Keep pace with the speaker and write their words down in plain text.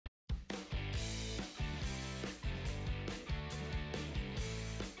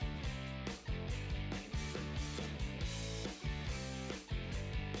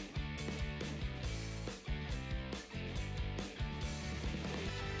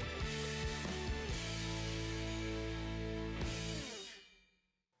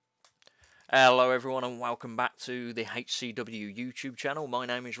Hello everyone and welcome back to the HCW YouTube channel. My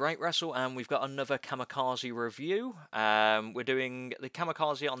name is RateWrestle and we've got another Kamikaze review. We're doing the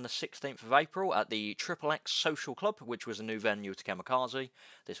Kamikaze on the 16th of April at the XXX Social Club, which was a new venue to Kamikaze.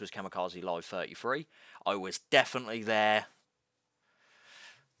 This was Kamikaze Live 33. I was definitely there.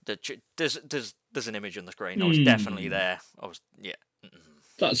 There's an image on the screen. I was definitely there. Yeah.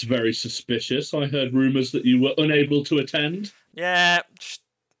 That's very suspicious. I heard rumours that you were unable to attend. Yeah.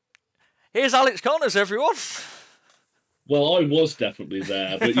 Here's Alex Connors, everyone. Well, I was definitely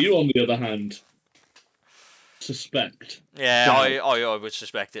there, but you, on the other hand, suspect. Yeah, I would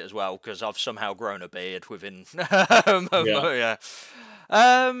suspect it as well, because I've somehow grown a beard within... yeah.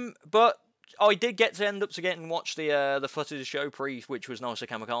 But I did end up getting watch the footage of the show which was nice of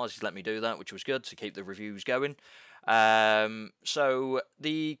Kamikaze to let me do that, which was good to keep the reviews going. So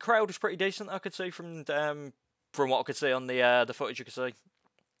the crowd was pretty decent, I could see, from what I could see on the footage you could see.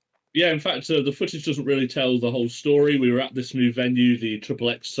 Yeah, in fact, the footage doesn't really tell the whole story. We were at this new venue, the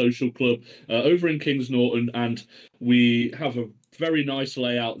XXX Social Club, over in Kings Norton, and we have a very nice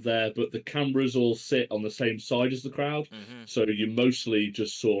layout there, but the cameras all sit on the same side as the crowd, so you mostly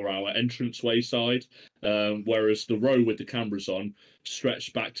just saw our entranceway side, whereas the row with the cameras on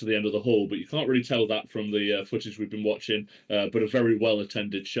stretched back to the end of the hall, but you can't really tell that from the footage we've been watching, but a very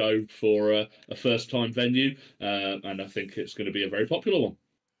well-attended show for a first-time venue, and I think it's going to be a very popular one.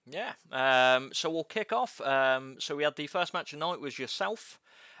 Yeah, so we'll kick off. So we had the first match of the night was yourself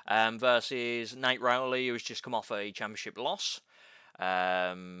versus Nate Rowley, who's just come off a championship loss.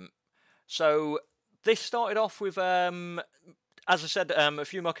 So this started off with, as I said, a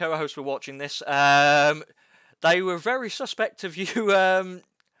few of my co-hosts were watching this. They were very suspect of you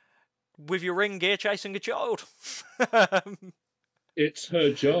with your ring gear chasing a child. It's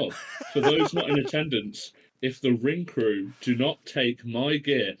her job. For those not in attendance, if the ring crew do not take my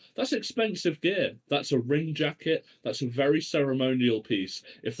gear, that's expensive gear. That's a ring jacket. That's a very ceremonial piece.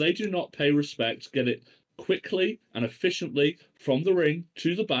 If they do not pay respect, get it quickly and efficiently from the ring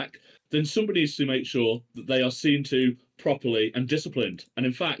to the back, then somebody needs to make sure that they are seen to properly and disciplined. And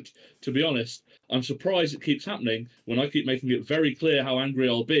in fact, to be honest, I'm surprised it keeps happening when I keep making it very clear how angry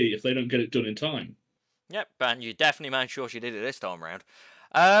I'll be if they don't get it done in time. Yep, and you definitely made sure she did it this time around.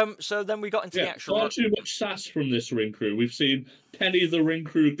 So then we got into the actual... Far too much sass from this ring crew. We've seen Penny, the ring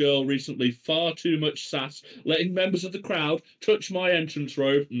crew girl, recently. Far too much sass, letting members of the crowd touch my entrance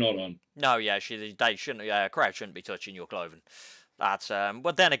robe. Not on. No, yeah, they shouldn't. Crowd shouldn't be touching your clothing. That's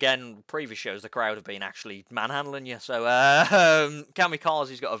but then again, previous shows the crowd have been actually manhandling you. So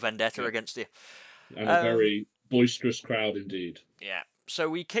Kamikaze's got a vendetta against you, and a very boisterous crowd indeed. Yeah. So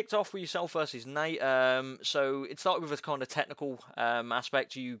we kicked off with yourself versus Nate. So it started with a kind of technical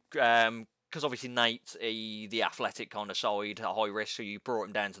aspect. You, because obviously Nate, the athletic kind of side, high risk, so you brought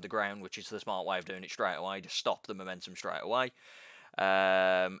him down to the ground, which is the smart way of doing it straight away, to stop the momentum straight away.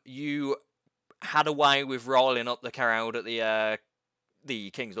 You had a way with rolling up the crowd at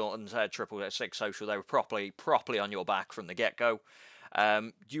the Kings Norton's XXX Social. They were properly on your back from the get-go.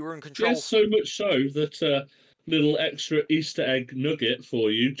 You were in control. Yes, so much so that... little extra Easter egg nugget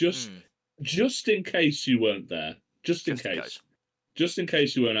for you, just in case you weren't there. Just in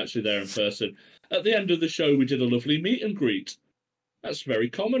case you weren't actually there in person. At the end of the show, we did a lovely meet and greet. That's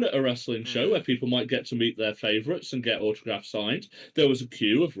very common at a wrestling show, where people might get to meet their favourites and get autographs signed. There was a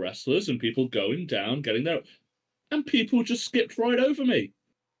queue of wrestlers and people going down, getting there, and people just skipped right over me.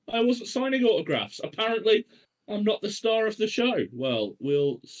 I wasn't signing autographs. Apparently, I'm not the star of the show. Well,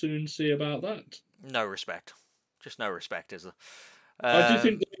 we'll soon see about that. No respect. Just no respect, is there? I do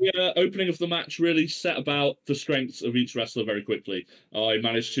think the opening of the match really set about the strengths of each wrestler very quickly. I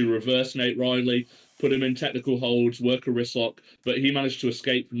managed to reverse Nate Riley, put him in technical holds, work a wrist lock, but he managed to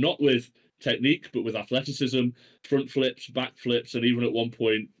escape not with technique, but with athleticism, front flips, back flips, and even at one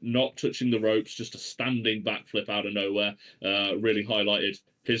point, not touching the ropes, just a standing backflip out of nowhere, really highlighted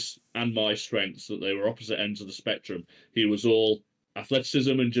his and my strengths, that they were opposite ends of the spectrum. He was all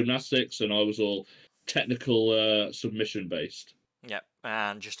athleticism and gymnastics, and I was all technical submission based. Yep,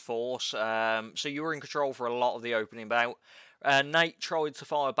 and just force. So you were in control for a lot of the opening bout. Nate tried to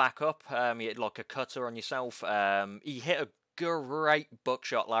fire back up. He hit like a cutter on yourself. He hit a great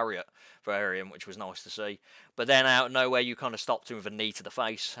buckshot lariat for him, which was nice to see. But then out of nowhere, you kind of stopped him with a knee to the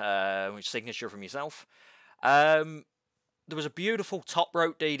face, which signature from yourself. There was a beautiful top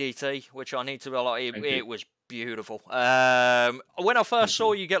rope DDT, which I need to be like, it was beautiful. When I first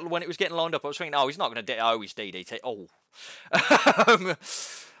saw you when it was getting lined up, I was thinking, oh, he's not going to he's DDT. Oh.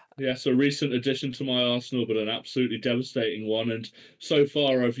 Yes, a recent addition to my arsenal, but an absolutely devastating one. And so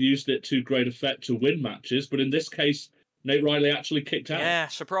far, I've used it to great effect to win matches. But in this case, Nate Riley actually kicked out. Yeah,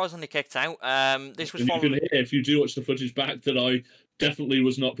 surprisingly kicked out. This was and followed... you can hear, if you do watch the footage back, that I definitely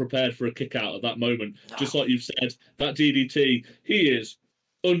was not prepared for a kick out at that moment. No. Just like you've said, that DDT, he is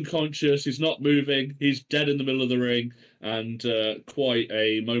unconscious, he's not moving, he's dead in the middle of the ring, and quite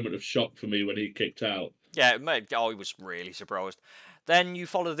a moment of shock for me when he kicked out. Yeah, I was really surprised. Then you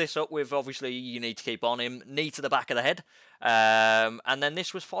follow this up with, obviously, you need to keep on him, knee to the back of the head. And then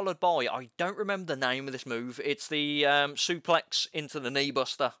this was followed by, I don't remember the name of this move, it's the suplex into the knee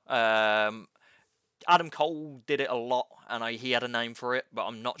buster. Adam Cole did it a lot, and he had a name for it, but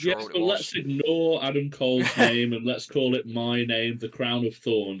I'm not sure what it was. Let's ignore Adam Cole's name, and let's call it my name, the Crown of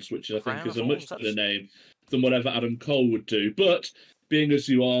Thorns, which I think is a much better name than whatever Adam Cole would do. But being as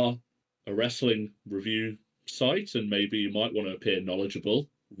you are a wrestling review site, and maybe you might want to appear knowledgeable,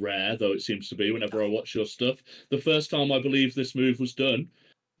 rare though it seems to be whenever I watch your stuff, the first time I believe this move was done,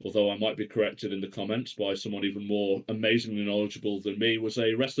 although I might be corrected in the comments by someone even more amazingly knowledgeable than me, was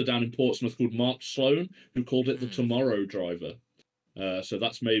a wrestler down in Portsmouth called Mark Sloan, who called it the Tomorrow Driver. So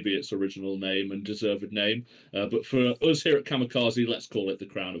that's maybe its original name and deserved name. But for us here at Kamikaze, let's call it the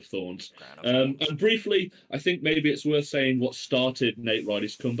Crown of Thorns. And briefly, I think maybe it's worth saying what started Nate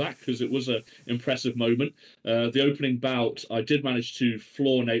Riley's comeback, because it was an impressive moment. The opening bout, I did manage to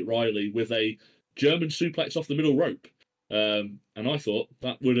floor Nate Riley with a German suplex off the middle rope. And I thought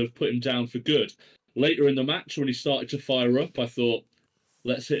that would have put him down for good. Later in the match, when he started to fire up, I thought,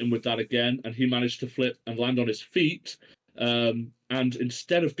 let's hit him with that again. And he managed to flip and land on his feet. And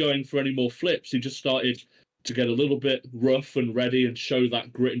instead of going for any more flips, he just started to get a little bit rough and ready and show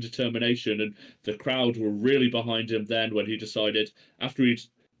that grit and determination. And the crowd were really behind him then when he decided, after he'd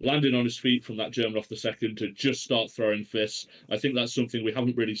landed on his feet from that German off the second, to just start throwing fists. I think that's something we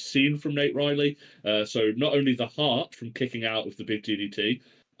haven't really seen from Nate Riley. So not only the heart from kicking out of the big DDT,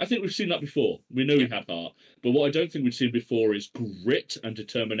 I think we've seen that before. We know he had heart. But what I don't think we've seen before is grit and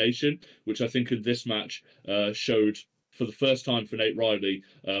determination, which I think in this match showed for the first time for Nate Riley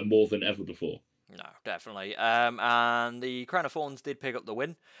more than ever before. No, definitely. And the Crown of Thorns did pick up the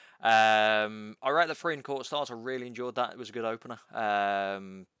win. I rate the 3 1/4 stars. I really enjoyed that. It was a good opener.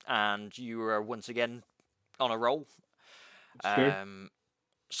 And you were once again on a roll.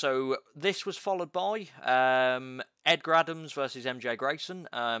 So this was followed by Edgar Adams versus MJ Grayson.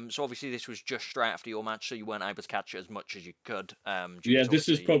 So obviously this was just straight after your match, so you weren't able to catch it as much as you could. This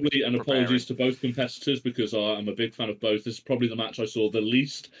is probably an apologies to both competitors, because I'm a big fan of both. This is probably the match I saw the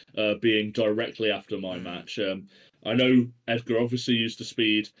least, being directly after my match. I know Edgar obviously used the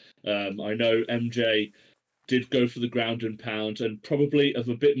speed. I know MJ did go for the ground and pound, and probably of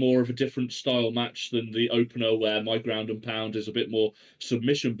a bit more of a different style match than the opener, where my ground and pound is a bit more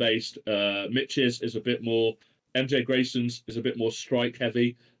submission based. Mitch's is a bit more, MJ Grayson's is a bit more strike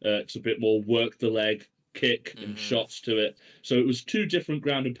heavy. It's a bit more work the leg, kick and shots to it. So it was 2 different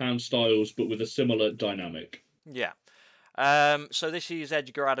ground and pound styles, but with a similar dynamic. Yeah. So this is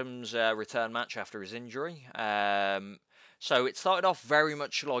Edgar Adams' return match after his injury. So it started off very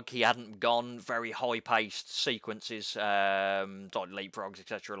much like he hadn't gone, very high-paced sequences, like leapfrogs,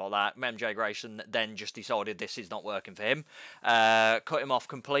 etc., like that. MJ Grayson then just decided this is not working for him, cut him off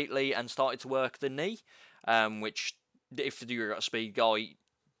completely and started to work the knee, which, if you've got a speed guy,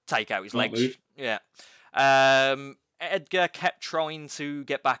 take out his legs. Move. Yeah. Edgar kept trying to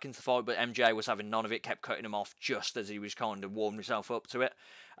get back into the fight, but MJ was having none of it, kept cutting him off just as he was kind of warming himself up to it.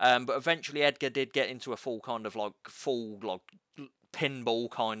 But eventually Edgar did get into a full pinball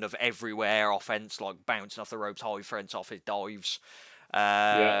kind of everywhere offense, like bouncing off the ropes, high fronts off his dives.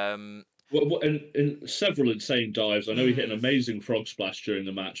 Well, and several insane dives. I know he hit an amazing frog splash during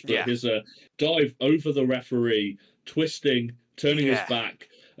the match, but his dive over the referee, twisting, turning his back,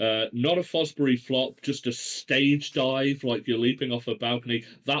 not a Fosbury flop, just a stage dive like you're leaping off a balcony.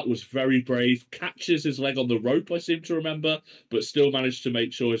 That was very brave. Catches his leg on the rope, I seem to remember, but still managed to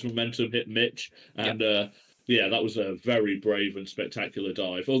make sure his momentum hit Mitch. And that was a very brave and spectacular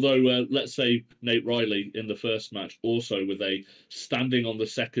dive. Although, let's say Nate Riley in the first match also with a standing on the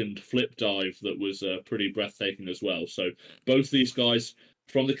second flip dive that was pretty breathtaking as well. So both these guys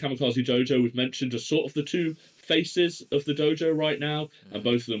from the Kamikaze Dojo, we've mentioned, are sort of the 2 faces of the dojo right now, and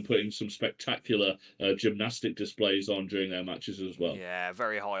both of them putting some spectacular gymnastic displays on during their matches as well. Yeah,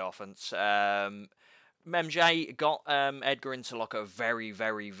 very high offense. MJ got Edgar into like a very,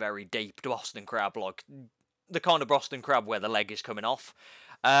 very, very deep Boston Crab, like the kind of Boston Crab where the leg is coming off.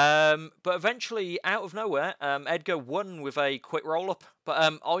 But eventually, out of nowhere, Edgar won with a quick roll-up. But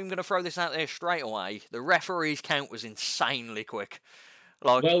I'm going to throw this out there straight away. The referee's count was insanely quick.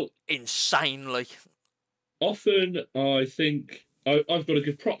 Insanely. Often, I think I've got to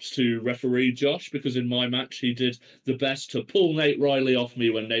give props to referee Josh, because in my match he did the best to pull Nate Riley off me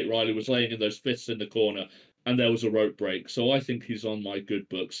when Nate Riley was laying in those fists in the corner, and there was a rope break. So I think he's on my good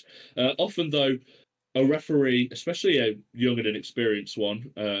books. Often though, a referee, especially a young and inexperienced one,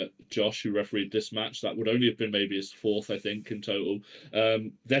 Josh, who refereed this match, that would only have been maybe his fourth, I think, in total.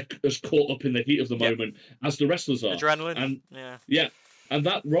 They're as caught up in the heat of the moment as the wrestlers are. Adrenaline. And yeah, and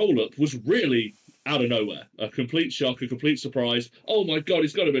that roll up was really out of nowhere. A complete shock, a complete surprise. Oh my God,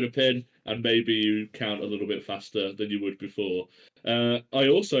 he's got a bit of pin. And maybe you count a little bit faster than you would before. I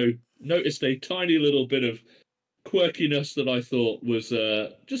also noticed a tiny little bit of quirkiness that I thought was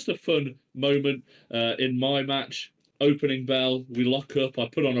just a fun moment in my match. Opening bell, we lock up, I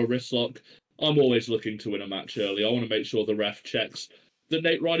put on a wrist lock. I'm always looking to win a match early. I want to make sure the ref checks that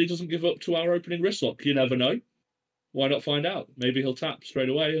Nate Riley doesn't give up to our opening wrist lock. You never know. Why not find out? Maybe he'll tap straight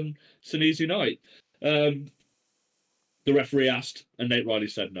away and it's an easy night. The referee asked, and Nate Riley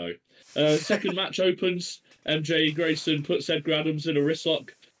said no. Second match opens. MJ Grayson puts Edgar Adams in a wrist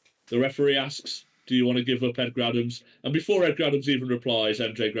lock. The referee asks, do you want to give up Edgar Adams? And before Edgar Adams even replies,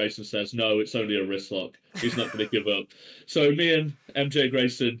 MJ Grayson says, no, it's only a wrist lock. He's not going to give up. So me and MJ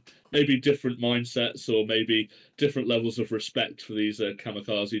Grayson, maybe different mindsets or maybe different levels of respect for these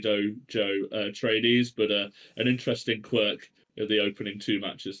Kamikaze Dojo trainees, but an interesting quirk of the opening two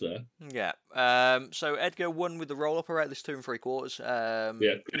matches there. Yeah. So Edgar won with the roll-up around this 2 3/4.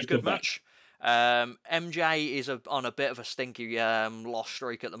 Yeah, it was a good match. MJ is on a bit of a stinky loss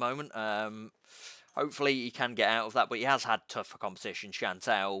streak at the moment. Hopefully he can get out of that, but he has had tougher competition.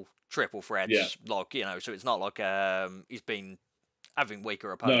 Chantel, triple threats, so it's not like he's been having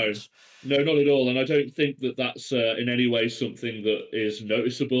weaker opponents. No, not at all. And I don't think that that's in any way something that is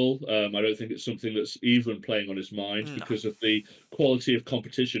noticeable. I don't think it's something that's even playing on his mind because of the quality of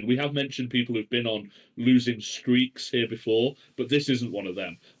competition. We have mentioned people who've been on losing streaks here before, but this isn't one of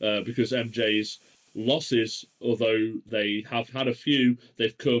them because MJ's losses, although they have had a few,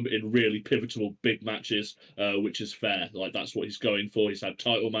 they've come in really pivotal big matches, which is fair. Like, that's what he's going for. He's had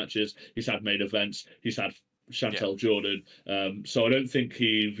title matches, he's had main events, he's had Chantel Jordan. So I don't think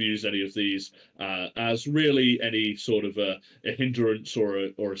he views any of these as really any sort of a hindrance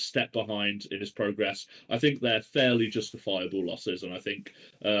or a step behind in his progress. I think they're fairly justifiable losses, and I think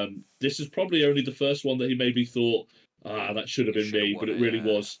this is probably only the first one that he maybe thought, that should have been me, but it really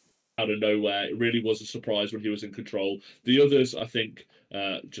was out of nowhere. It really was a surprise when he was in control. The others, I think,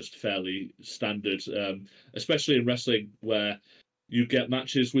 just fairly standard, especially in wrestling where you get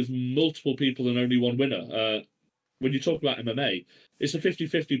matches with multiple people and only one winner. When you talk about MMA, it's a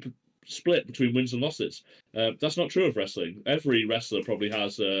 50-50 split between wins and losses. That's not true of wrestling. Every wrestler probably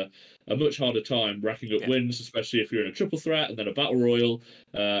has a much harder time racking up wins, especially if you're in a triple threat and then a battle royal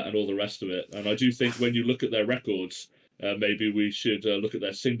and all the rest of it. And I do think when you look at their records, maybe we should look at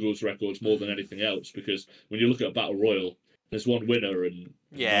their singles records more than anything else, because when you look at a battle royal, there's one winner and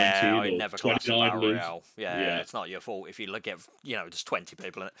 19 I or never 29 lose. Yeah, it's not your fault if you look at, there's 20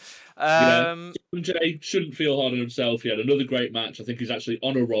 people in it. MJ shouldn't feel hard on himself. He had another great match. I think he's actually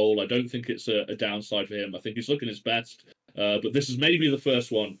on a roll. I don't think it's a downside for him. I think he's looking his best. But this is maybe the first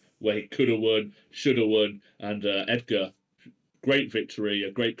one where he could have won, should have won. And Edgar, great victory,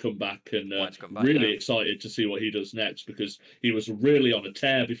 a great comeback, and really excited to see what he does next, because he was really on a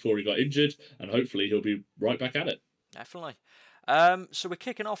tear before he got injured, and hopefully he'll be right back at it. Definitely. So we're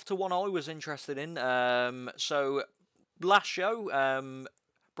kicking off to one I was interested in. So last show,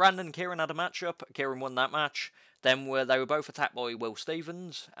 Brandon and Kieran had a matchup. Kieran won that match. Then they were both attacked by Will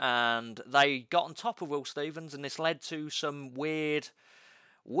Stevens, and they got on top of Will Stevens, and this led to some weird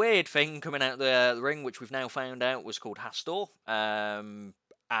thing coming out of the ring, which we've now found out was called Hastor.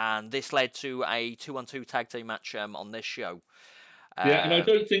 And this led to a 2-on-2 tag team match on this show. And I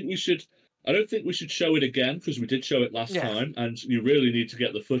don't think we should show it again, because we did show it last time, and you really need to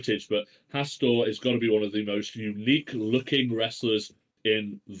get the footage. But Hastor has got to be one of the most unique-looking wrestlers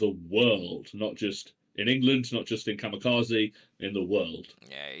in the world, not just in England, not just in Kamikaze, in the world.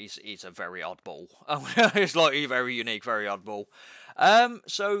 Yeah, he's a very oddball. He's like a very unique, very oddball.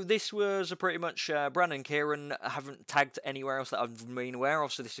 So this was a pretty much Brandon and Kieran haven't tagged anywhere else that I've been aware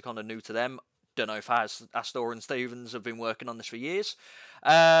of, so this is kind of new to them. Don't know if Astor and Stevens have been working on this for years.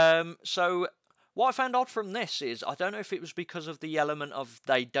 So what I found odd from this is, I don't know if it was because of the element of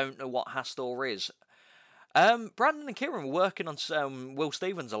they don't know what Hastor is. Brandon and Kieran were working on Will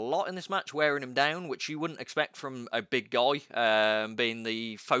Stevens a lot in this match, wearing him down, which you wouldn't expect from a big guy, being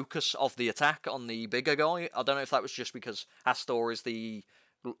the focus of the attack on the bigger guy. I don't know if that was just because Hastor is the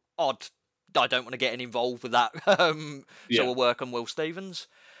odd, I don't want to get involved with that, so we'll work on Will Stevens.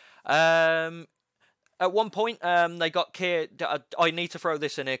 At one point, they got I need to throw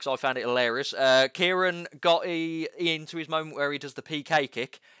this in here because I found it hilarious. Kieran got into his moment where he does the PK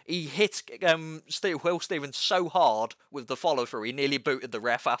kick. He hit Will Stevens so hard with the follow through, he nearly booted the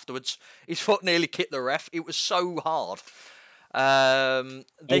ref afterwards. His foot nearly kicked the ref. It was so hard. I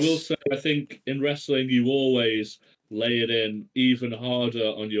will say, I think in wrestling, you always lay it in even harder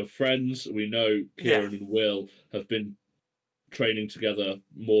on your friends. We know Kieran and Will have been training together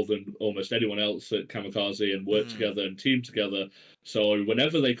more than almost anyone else at Kamikaze and work together and team together. So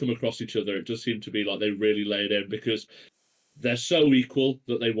whenever they come across each other, it does seem to be like they really lay it in because they're so equal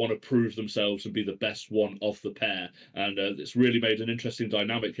that they want to prove themselves and be the best one of the pair. And it's really made an interesting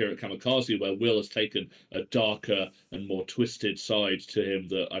dynamic here at Kamikaze where Will has taken a darker and more twisted side to him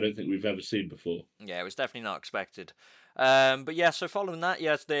that I don't think we've ever seen before. Yeah, it was definitely not expected. But yeah, so following that,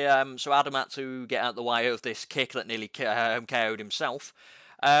 yes, so Adam had to get out of the way of this kick that nearly KO'd himself.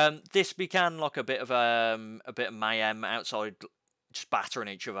 This began like a bit of mayhem outside, just battering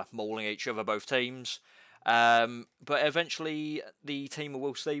each other, mauling each other, both teams. But eventually, the team of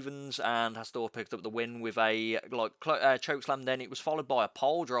Will Stevens and Hastor picked up the win with a chokeslam. Then it was followed by a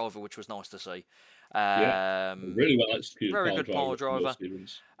pole driver, which was nice to see. Really well executed. Very good pole driver.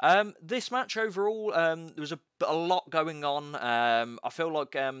 This match overall, there was a lot going on. I feel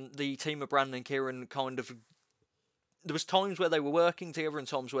like the team of Brandon and Kieran there was times where they were working together and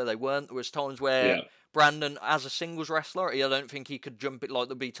times where they weren't. There was times where Brandon, as a singles wrestler, I don't think he could jump it. Like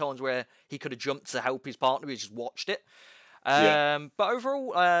there'd be times where he could have jumped to help his partner. He just watched it. But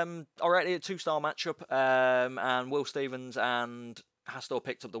overall, I rated it a 2-star matchup. And Will Stevens and Hastor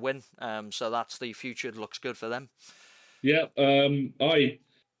picked up the win. So that's the future. It looks good for them. Yeah, I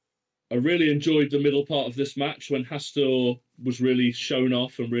really enjoyed the middle part of this match when Hastor was really shown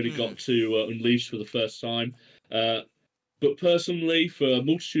off and really got to unleash for the first time. But personally, for a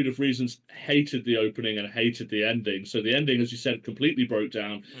multitude of reasons, hated the opening and hated the ending. So the ending, as you said, completely broke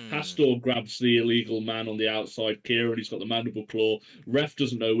down. Hastor grabs the illegal man on the outside, Kieran, he's got the mandible claw. Ref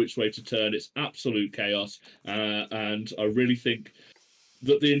doesn't know which way to turn. It's absolute chaos. And I really think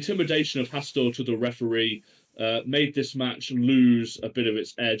that the intimidation of Hastor to the referee made this match lose a bit of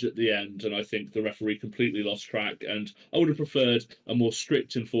its edge at the end, and I think the referee completely lost track, and I would have preferred a more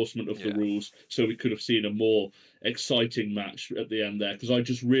strict enforcement of the rules so we could have seen a more exciting match at the end there, because I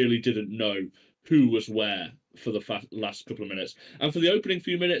just really didn't know who was where for the last couple of minutes. And for the opening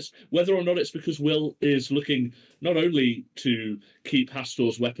few minutes, whether or not it's because Will is looking not only to keep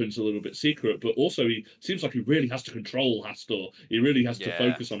Hastor's weapons a little bit secret, but also he seems like he really has to control Hastor. He really has to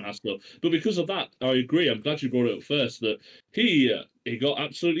focus on Hastor. But because of that, I agree. I'm glad you brought it up first, that he got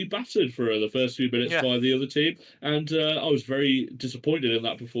absolutely battered for the first few minutes by the other team. And I was very disappointed in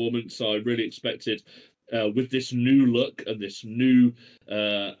that performance. I really expected with this new look and this new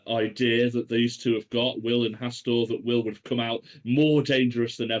idea that these two have got, Will and Hastor, that Will would have come out more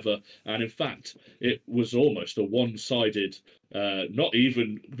dangerous than ever. And in fact, it was almost a one-sided, not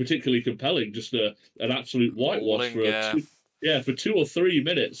even particularly compelling, just an absolute whitewash for 2 or 3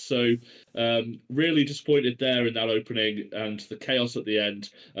 minutes. So really disappointed there in that opening and the chaos at the end.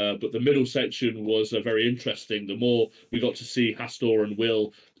 But the middle section was very interesting. The more we got to see Hastor and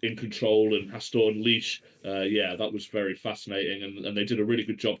Will in control and Hastor and Leash, that was very fascinating. And they did a really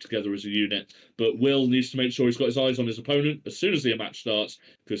good job together as a unit. But Will needs to make sure he's got his eyes on his opponent as soon as the match starts,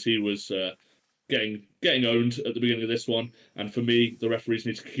 because he was getting owned at the beginning of this one. And for me, the referees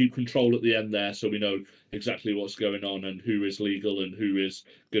need to keep control at the end there so we know exactly what's going on and who is legal and who is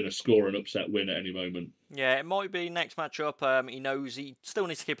going to score an upset win at any moment. Yeah, it might be next matchup. He knows he still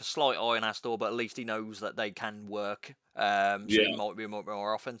needs to keep a slight eye on Hastor, but at least he knows that they can work. It might be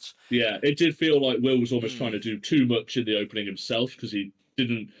more offense. Yeah, it did feel like Will was almost trying to do too much in the opening himself, because he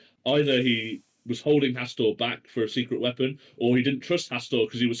didn't either. He was holding Hastor back for a secret weapon, or he didn't trust Hastor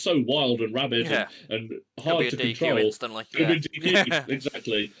because he was so wild and rabid and hard to control. Instantly.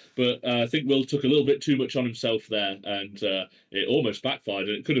 Exactly. But I think Will took a little bit too much on himself there, and it almost backfired.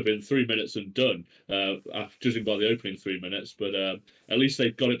 And it could have been 3 minutes and done, judging by the opening 3 minutes. But at least they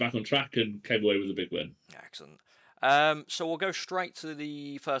got it back on track and came away with a big win. Excellent. So we'll go straight to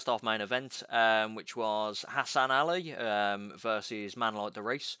the first half main event, which was Hassan Ali versus Man Like the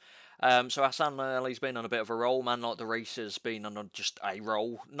Race. So Hassan Ali's been on a bit of a roll. Man Like the Race has been on just a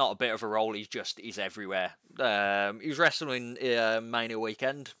roll. Not a bit of a roll, he's everywhere. He was wrestling Mania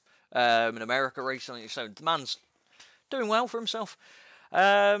weekend in America recently, so the man's doing well for himself.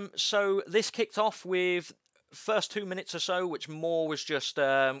 So this kicked off with first 2 minutes or so, which more was just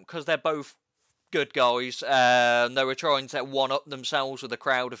because they're both good guys. They were trying to one-up themselves with the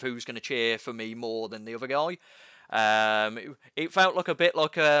crowd of who's going to cheer for me more than the other guy. It felt like a bit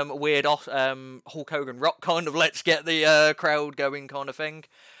like a weird Hulk Hogan rock kind of let's get the crowd going kind of thing.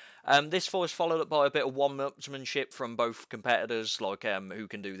 This was followed up by a bit of one-upsmanship from both competitors, like who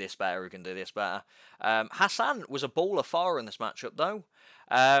can do this better, who can do this better. Hassan was a ball of fire in this matchup, though.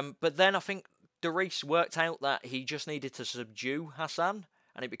 But then I think Darius worked out that he just needed to subdue Hassan,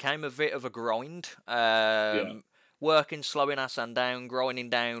 and it became a bit of a grind. Working, slowing Hassan down,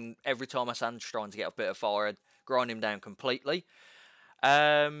 grinding down every time Hassan's trying to get a bit of fire, grind him down completely.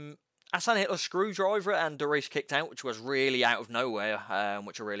 Hassan hit a screwdriver and Darius kicked out, which was really out of nowhere,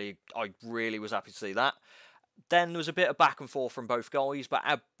 which I really was happy to see that. Then there was a bit of back and forth from both guys, but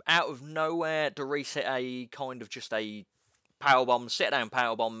out of nowhere, Darius hit a kind of just a powerbomb, sit-down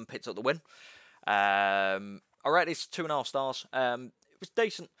powerbomb, and picked up the win. I rate this 2.5 stars. It was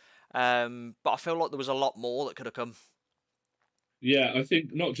decent, but I feel like there was a lot more that could have come. Yeah, I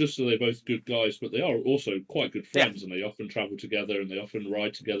think not just are they both good guys, but they are also quite good friends, and they often travel together and they often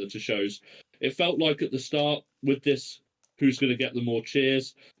ride together to shows. It felt like at the start with this, who's going to get the more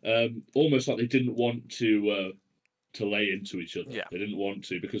cheers, almost like they didn't want to lay into each other. Yeah. They didn't want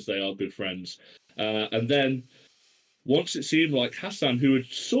to because they are good friends. And then once it seemed like Hassan, who had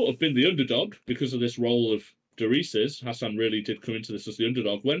sort of been the underdog because of this role of Darius's, Hassan really did come into this as the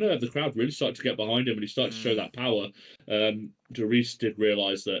underdog. When the crowd really started to get behind him and he started to show that power, Darius did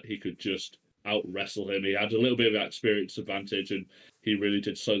realise that he could just out-wrestle him. He had a little bit of experience advantage and he really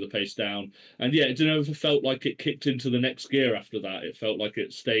did slow the pace down. And yeah, it didn't ever felt like it kicked into the next gear after that. It felt like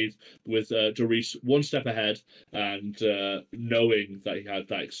it stayed with Darius one step ahead and knowing that he had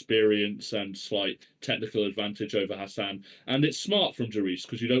that experience and slight technical advantage over Hassan. And it's smart from Darius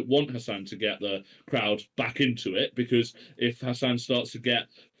because you don't want Hassan to get the crowd back into it, because if Hassan starts to get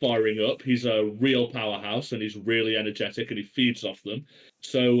firing up, he's a real powerhouse and he's really energetic and he feeds off them.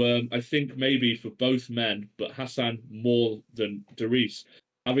 So I think maybe for both men, but Hassan more than Darius,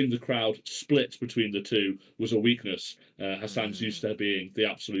 having the crowd split between the two was a weakness. Hassan's used to being the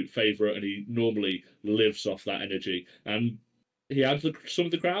absolute favourite and he normally lives off that energy. And he had some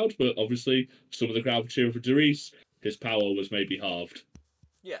of the crowd, but obviously some of the crowd were cheering for Darius. His power was maybe halved.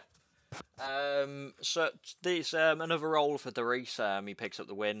 Yeah. So there's another role for Darius. He picks up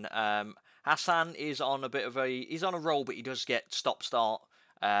the win. Hassan is on he's on a roll, but he does get stop-start.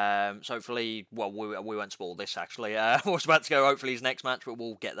 So hopefully, well, we won't spoil this actually. I was about to go hopefully his next match, but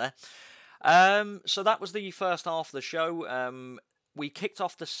we'll get there. So that was the first half of the show. We kicked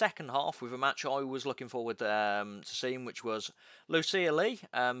off the second half with a match I was looking forward to seeing, which was Lucia Lee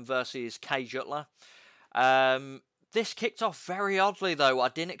versus Kay Jutler. This kicked off very oddly, though. I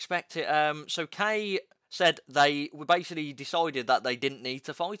didn't expect it. So Kay said they basically decided that they didn't need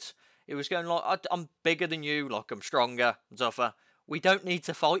to fight. It was going like, I'm bigger than you, like I'm stronger, tougher. We don't need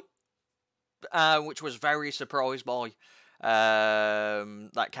to fight, which was very surprised by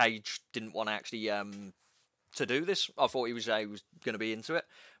that Cage didn't want to actually to do this. I thought he was going to be into it,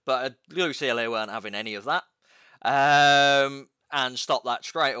 but Lucille weren't having any of that, and stopped that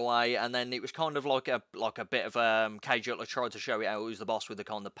straight away. And then it was kind of like a bit of Cage Jutler tried to show it out who's the boss with the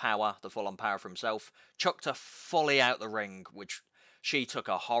kind of power, the full on power for himself. Chucked her fully out the ring, which she took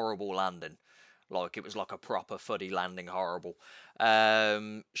a horrible landing. Like, it was like a proper fuddy landing, horrible.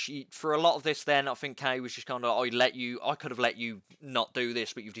 For a lot of this then, I think Kay was just kind of, I could have let you not do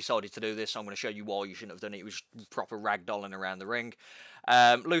this, but you've decided to do this, so I'm going to show you why you shouldn't have done it. It was proper ragdolling around the ring.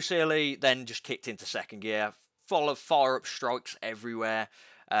 Lucia Lee then just kicked into second gear, full of fire-up strikes everywhere.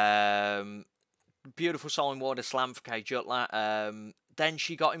 Beautiful sign water slam for Kay Jutler. Then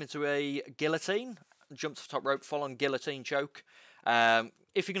she got him into a guillotine, jumped off the top rope, full-on guillotine choke.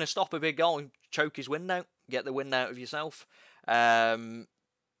 If you're going to stop a big guy, choke his wind out, get the wind out of yourself. The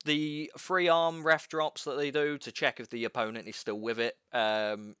free arm ref drops that they do to check if the opponent is still with it.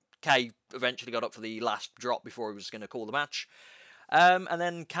 Kay eventually got up for the last drop before he was going to call the match. And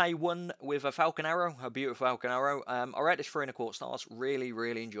then Kay won with a Falcon Arrow, a beautiful Falcon Arrow. I rate this 3.25 stars. Really,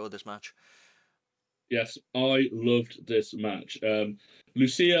 really enjoyed this match. Yes, I loved this match.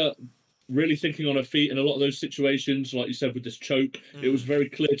 Lucia really thinking on her feet in a lot of those situations, like you said with this choke. It was very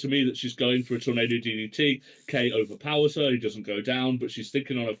clear to me that she's going for a tornado DDT. Kay overpowers her, he doesn't go down, but she's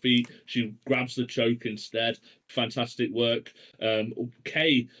thinking on her feet. She grabs the choke instead. Fantastic work.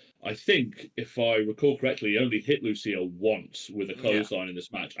 Kay, I think, if I recall correctly, only hit Lucia once with a clothesline in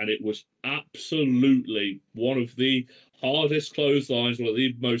this match, and it was absolutely one of the hardest clotheslines, one of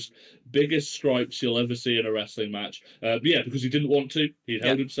the biggest strikes you'll ever see in a wrestling match. Because he didn't want to. He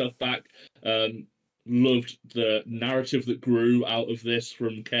held himself back. Loved the narrative that grew out of this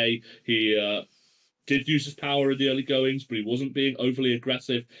from Kay. He did use his power in the early goings, but he wasn't being overly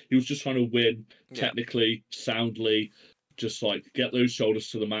aggressive. He was just trying to win technically, soundly, just like get those shoulders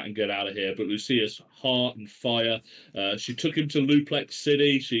to the mat and get out of here. But Lucia's heart and fire. She took him to Luplex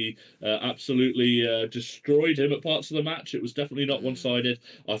City. She absolutely destroyed him at parts of the match. It was definitely not one-sided.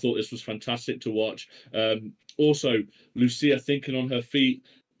 I thought this was fantastic to watch. Also, Lucia thinking on her feet,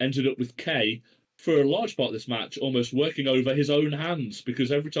 ended up with Kay for a large part of this match, almost working over his own hands,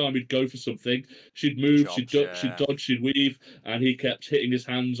 because every time he'd go for something, she'd move, she'd duck, she'd dodge, she'd weave, and he kept hitting his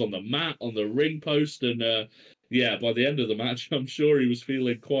hands on the mat, on the ring post, and by the end of the match, I'm sure he was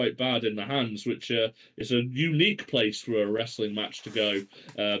feeling quite bad in the hands, which is a unique place for a wrestling match to go.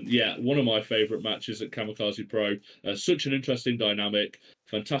 One of my favourite matches at Kamikaze Pro. Such an interesting dynamic.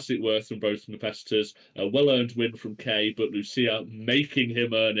 Fantastic work from both competitors. A well-earned win from Kay, but Lucia making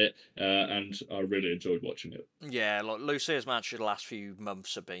him earn it, and I really enjoyed watching it. Yeah, look, Lucia's matches the last few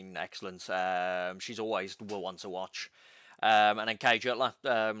months have been excellent. She's always the one to watch. And then Kay Jutler,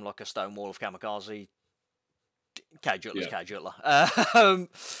 like a stone wall of Kamikaze. Kay Jutler's Kay Jutler.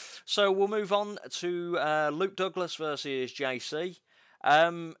 So we'll move on to Luke Douglas versus JC.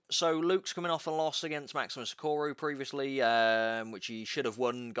 So Luke's coming off a loss against Maximus Sakoru previously, which he should have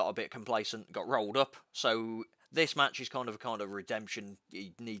won, got a bit complacent, got rolled up. So this match is kind of redemption.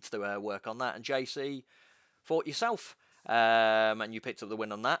 He needs to work on that. And JC fought yourself, and you picked up the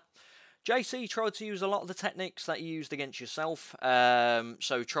win on that. JC tried to use a lot of the techniques that you used against yourself.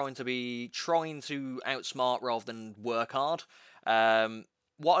 So trying to outsmart rather than work hard.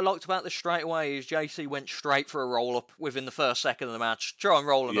 What I liked about this straight away is JC went straight for a roll-up within the first second of the match. Trying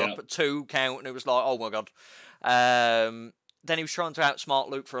rolling up at 2 count, and it was like, oh my god. Then he was trying to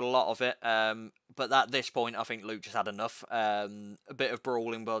outsmart Luke for a lot of it. But at this point, I think Luke just had enough. A bit of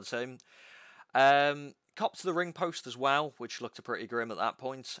brawling by the team. Cop to the ring post as well, which looked pretty grim at that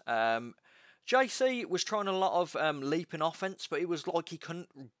point. JC was trying a lot of leaping offense, but it was like he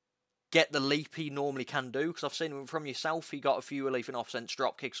couldn't get the leap he normally can do, because I've seen him from yourself. He got a few leaping offense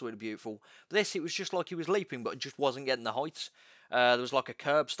drop kicks, really beautiful. But this, it was just like he was leaping, but just wasn't getting the heights. There was like a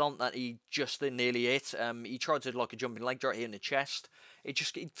curb stomp that he just nearly hit. He tried to like a jumping leg drop here in the chest.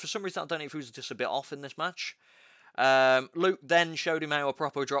 For some reason, I don't know if he was just a bit off in this match. Luke then showed him how a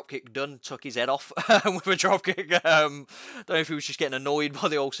proper dropkick done, took his head off with a dropkick. Don't know if he was just getting annoyed by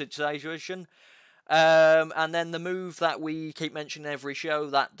the whole situation. And then the move that we keep mentioning every show,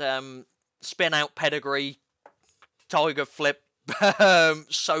 that spin out pedigree, tiger flip,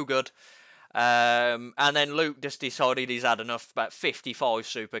 so good. And then Luke just decided he's had enough, about 55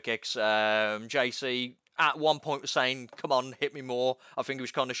 super kicks. JC at one point was saying, come on, hit me more. I think he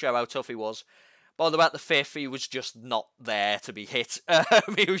was trying to show how tough he was. By about the 5th, he was just not there to be hit.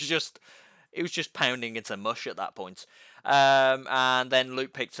 He was just pounding into mush at that point. And then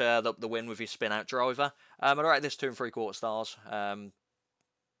Luke picked up the win with his spin-out driver. I'd rate this 2 3/4 stars.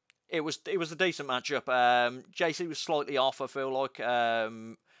 It was a decent matchup. JC was slightly off, I feel like,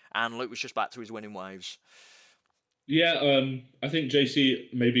 and Luke was just back to his winning waves. Yeah, I think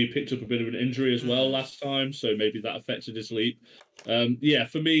JC maybe picked up a bit of an injury as well last time, so maybe that affected his leap.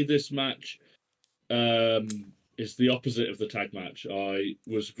 For me, this match is the opposite of the tag match. I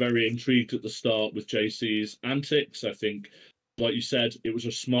was very intrigued at the start with JC's antics. I think, like you said, it was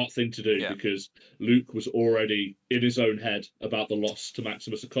a smart thing to do because Luke was already in his own head about the loss to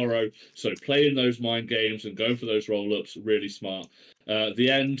Maximus Sakoru. So playing those mind games and going for those roll-ups, really smart. The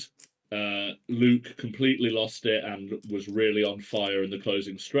end, Luke completely lost it and was really on fire in the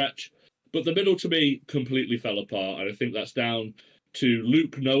closing stretch. But the middle, to me, completely fell apart. And I think that's down to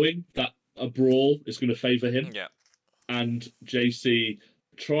Luke knowing that a brawl is going to favour him. Yeah. And JC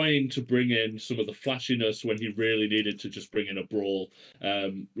trying to bring in some of the flashiness when he really needed to just bring in a brawl.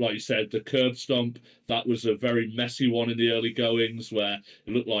 Like you said, the curb stomp, that was a very messy one in the early goings where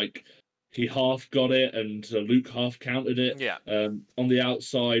it looked like he half got it and Luke half countered it. Yeah. On the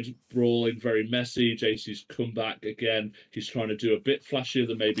outside, brawling, very messy. JC's come back again. He's trying to do a bit flashier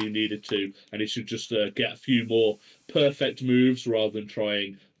than maybe he needed to, and he should just get a few more perfect moves rather than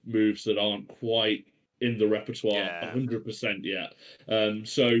trying moves that aren't quite in the repertoire 100% yet.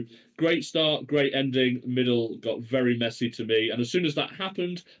 So great start, great ending. Middle got very messy to me, and as soon as that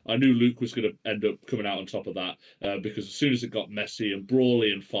happened, I knew Luke was going to end up coming out on top of that, because as soon as it got messy and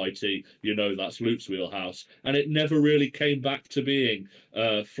brawly and fighty, you know that's Luke's wheelhouse, and it never really came back to being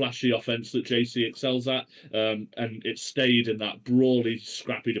flashy offense that JC excels at, and it stayed in that brawly,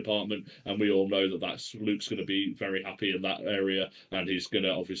 scrappy department, and we all know that Luke's going to be very happy in that area, and he's going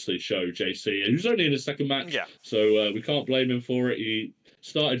to obviously show JC, who's only in his second match, so we can't blame him for it. He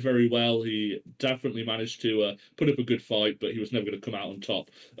started very very well. He definitely managed to put up a good fight, but he was never going to come out on top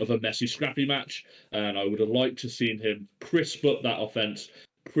of a messy, scrappy match. And I would have liked to seen him crisp up that offense,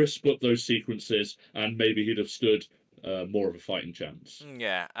 crisp up those sequences, and maybe he'd have stood more of a fighting chance.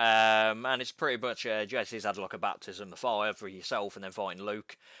 Yeah, and it's pretty much JC's had like a baptism of fire for yourself, and then fighting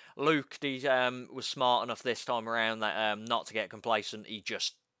Luke. Luke, he was smart enough this time around that not to get complacent. He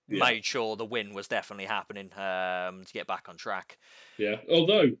just made sure the win was definitely happening to get back on track. Yeah,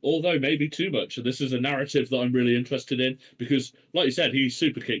 although maybe too much, and this is a narrative that I'm really interested in because, like you said, he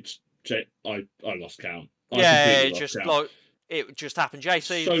super kicked. I lost count. It just happened.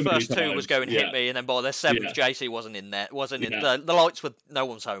 JC, the first two was going hit me, and then by the seventh, JC wasn't in there. Wasn't in the lights were. No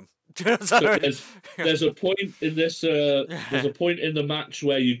one's home. So there's a point in this. There's a point in the match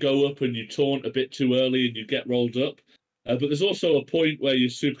where you go up and you taunt a bit too early and you get rolled up. But there's also a point where you're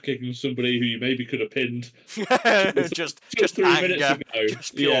super kicking somebody who you maybe could have pinned just 3 anger, minutes ago.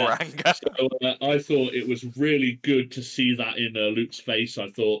 Just pure anger. So I thought it was really good to see that in Luke's face. I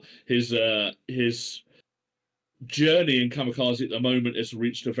thought his journey in Kamikaze at the moment has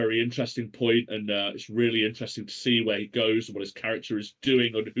reached a very interesting point, and it's really interesting to see where he goes and what his character is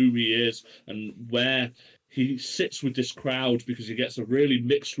doing and who he is and where he sits with this crowd, because he gets a really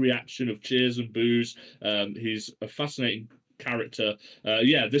mixed reaction of cheers and boos. He's a fascinating character.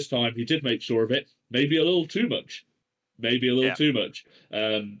 This time he did make sure of it. Maybe a little too much. Too much.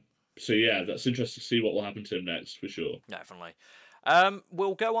 So that's interesting to see what will happen to him next, for sure. Definitely.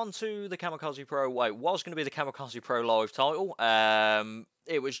 We'll go on to the Kamikaze Pro. It was going to be the Kamikaze Pro live title.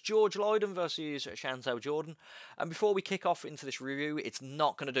 It was George Lydon versus Chantel Jordan. And before we kick off into this review, it's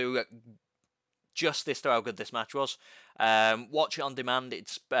not going to do justice to how good this match was. Watch it on demand.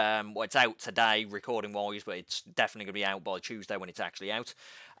 It's out today, recording wise, but it's definitely going to be out by Tuesday when it's actually out.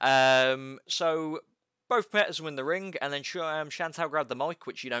 So both competitors were in the ring, and then Chantal grabbed the mic,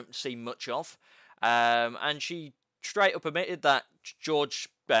 which you don't see much of, and she straight up admitted that George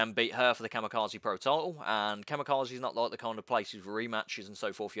beat her for the Kamikaze Pro title, and Kamikaze is not like the kind of places for rematches and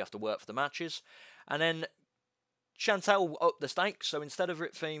so forth. You have to work for the matches, and then Chantel upped the stakes, so instead of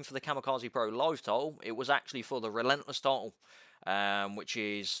it being for the Kamikaze Pro live title, it was actually for the Relentless title, which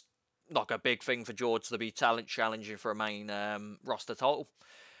is like a big thing for George to be challenging for a main roster title.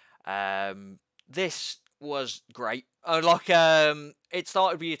 This was great. It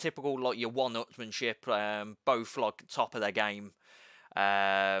started with your typical, like, your one-upsmanship, both, like, top of their game.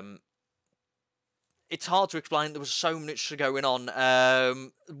 It's hard to explain. There was so much going on.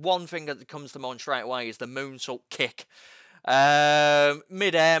 One thing that comes to mind straight away is the moonsault kick.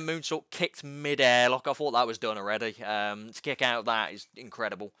 Mid-air, moonsault kicked mid-air. Like, I thought that was done already. To kick out that is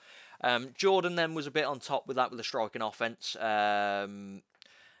incredible. Jordan then was a bit on top with that, with the striking offense.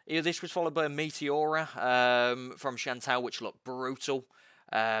 This was followed by a Meteora from Chantal, which looked brutal.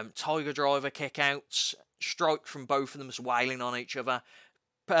 Tiger Driver kickouts, strike from both of them, just wailing on each other.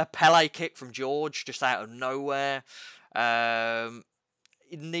 Pele kick from George, just out of nowhere.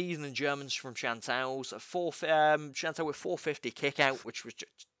 Knees and Germans from Chantal's. Chantal with 450 kick out, which was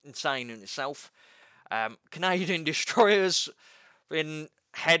just insane in itself. Canadian Destroyers in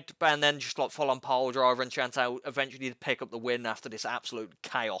head, and then just like full on pole driver, and Chantal eventually did pick up the win after this absolute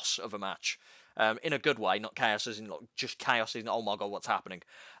chaos of a match. In a good way, not chaos as in like just chaos as in, oh my god, what's happening.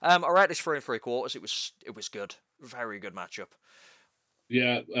 I rate this 3 3/4. It was good. Very good matchup.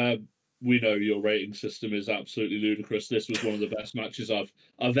 Yeah, we know your rating system is absolutely ludicrous. This was one of the best matches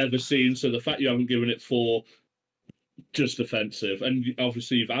I've ever seen. So the fact you haven't given it 4, just offensive. And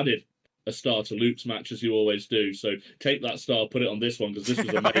obviously you've added a star to Luke's match, as you always do. So take that star, put it on this one, because this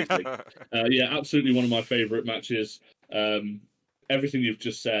was amazing. Absolutely one of my favourite matches. Everything you've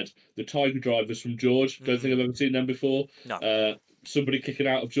just said. The Tiger Drivers from George. Don't think I've ever seen them before. No. Somebody kicking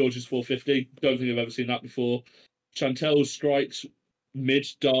out of George's 450. Don't think I've ever seen that before. Chantel's strikes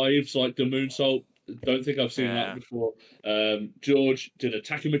mid-dives, like the moonsault. Don't think I've seen that before. George did a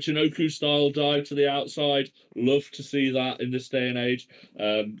Taka Michinoku style dive to the outside. Love to see that in this day and age.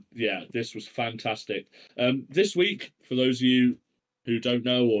 This was fantastic. This week, for those of you who don't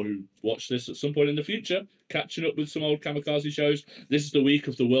know or who watch this at some point in the future, catching up with some old Kamikaze shows, this is the week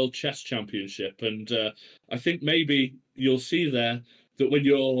of the World Chess Championship. And I think maybe you'll see there that when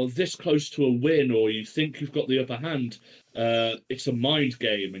you're this close to a win, or you think you've got the upper hand, it's a mind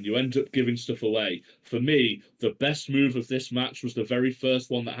game and you end up giving stuff away. For me, the best move of this match was the very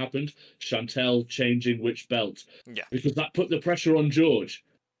first one that happened, Chantel changing which belt. Yeah. Because that put the pressure on George.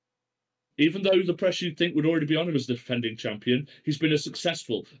 Even though the pressure you'd think would already be on him as the defending champion, he's been a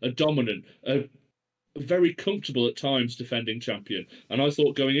successful, a dominant, a very comfortable at times defending champion. And I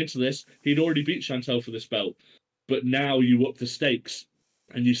thought going into this, he'd already beat Chantel for this belt. But now you up the stakes.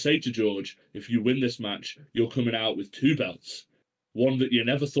 And you say to George, if you win this match, you're coming out with 2 belts, one that you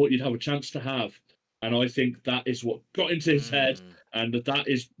never thought you'd have a chance to have. And I think that is what got into his head, and that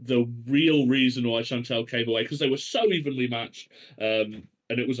is the real reason why Chantel came away, because they were so evenly matched.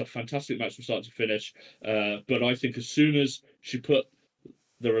 And it was a fantastic match from start to finish. But I think as soon as she put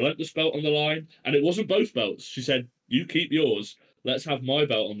the Relentless belt on the line, and it wasn't both belts, she said, you keep yours, let's have my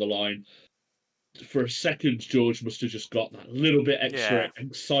belt on the line. For a second, George must have just got that little bit extra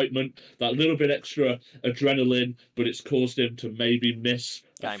excitement, that little bit extra adrenaline, but it's caused him to maybe miss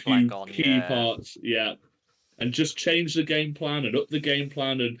a few key parts. Yeah. And just change the game plan and up the game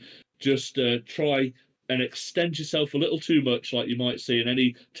plan, and just try and extend yourself a little too much, like you might see in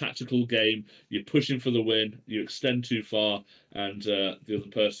any tactical game. You're pushing for the win, you extend too far, and the other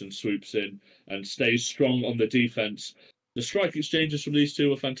person swoops in and stays strong on the defense. The strike exchanges from these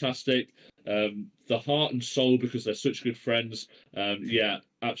two are fantastic. The heart and soul, because they're such good friends. Yeah,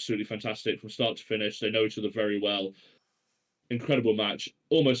 absolutely fantastic from start to finish. They know each other very well. Incredible match.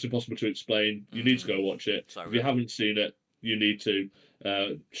 Almost impossible to explain. You need to go watch it. If you haven't seen it, you need to.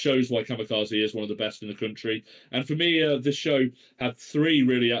 Shows why Kamikaze is one of the best in the country. And for me, this show had 3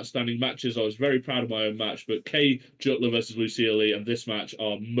 really outstanding matches. I was very proud of my own match, but Kay Jutler versus Lucille Lee and this match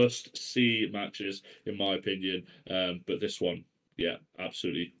are must-see matches, in my opinion. But this one, yeah,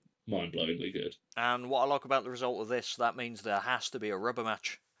 absolutely mind-blowingly good. And what I like about the result of this, that means there has to be a rubber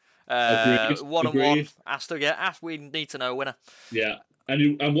match. One-on-one has to get. We need to know a winner. Yeah,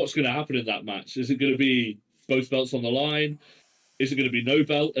 and what's going to happen in that match? Is it going to be both belts on the line? Is it going to be no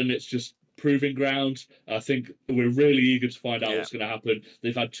belt and it's just proving ground? I think we're really eager to find out what's going to happen.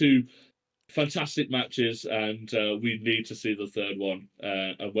 They've had 2 fantastic matches, and we need to see the third one.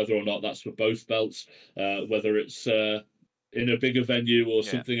 And whether or not that's for both belts, whether it's in a bigger venue or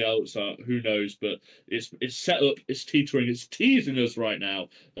something else, who knows? But it's set up, it's teetering, it's teasing us right now.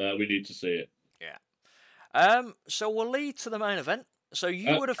 We need to see it. Yeah. So we'll lead to the main event. So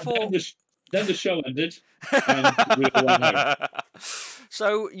you would have thought. Then the show ended, and we all went home.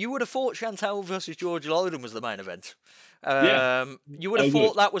 So you would have thought Chantel versus George Lydon was the main event. You would have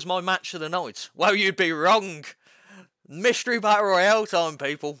thought that was my match of the night. Well, you'd be wrong. Mystery Battle Royale time,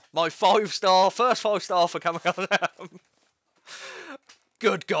 people. My 5-star, first 5-star for Kamikaze.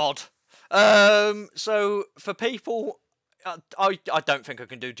 Good God. So for people, I don't think I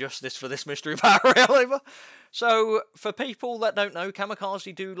can do justice for this Mystery Battle Royale either. So, for people that don't know,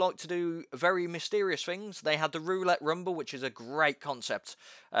 Kamikaze do like to do very mysterious things. They had the Roulette Rumble, which is a great concept.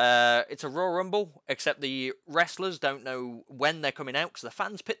 It's a Royal Rumble, except the wrestlers don't know when they're coming out, because the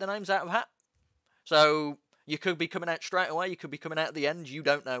fans pick the names out of a hat. So, you could be coming out straight away, you could be coming out at the end, you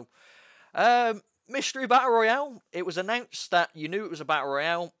don't know. Mystery Battle Royale, it was announced that you knew it was a Battle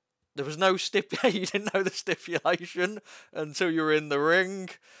Royale. There was no you didn't know the stipulation until you were in the ring.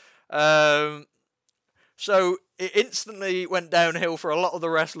 So it instantly went downhill for a lot of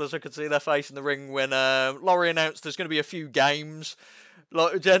the wrestlers. I could see their face in the ring when Laurie announced there's going to be a few games.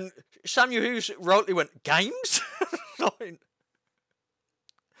 Like, Samuel Hughes rightly went, games?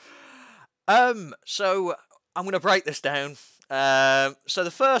 So I'm going to break this down. So the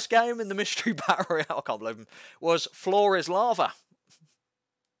first game in the Mystery Battle Royale, I can't believe him, was Floor is Lava.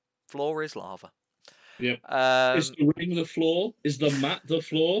 Floor is Lava. Yep. Is the ring the floor? Is the mat the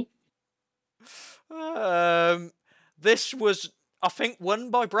floor? This was, I think,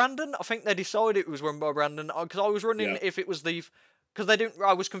 won by Brandon. I think they decided it was won by Brandon, because I was running if it was the, because they didn't.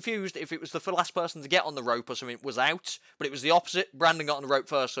 I was confused if it was the last person to get on the rope or something was out, but it was the opposite. Brandon got on the rope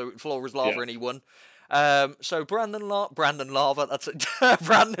first, so Floor was Lava, and he won. So Brandon Lava, that's it.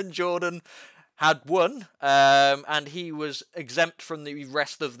 Brandon Jordan had won, and he was exempt from the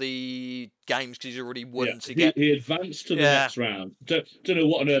rest of the games because he's already won to get. He advanced to the next round. Don't know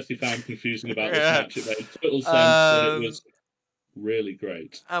what on earth he found confusing about this match. It made total sense, and it was really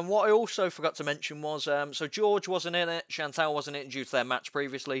great. And what I also forgot to mention was, so George wasn't in it, Chantal wasn't in it due to their match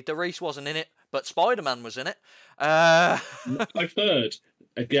previously, Darice wasn't in it, but Spider-Man was in it. I've heard,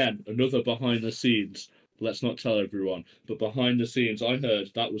 again, another behind the scenes. Let's not tell everyone, but behind the scenes, I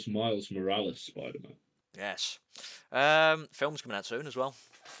heard that was Miles Morales Spider-Man. Yes. Film's coming out soon as well.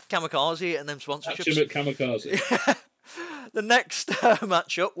 Kamikaze and them sponsorships. Catch him at Kamikaze. The next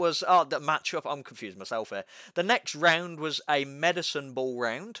matchup was... the matchup, I'm confused myself here. The next round was a medicine ball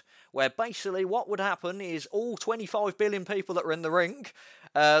round, where basically what would happen is all 25 billion people that were in the ring,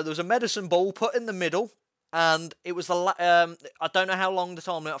 there was a medicine ball put in the middle, and it was I don't know how long the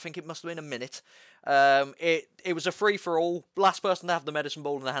time, I think it must have been a minute. It was a free-for-all. Last person to have the medicine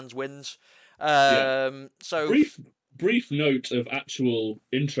ball in their hands wins. So brief note of actual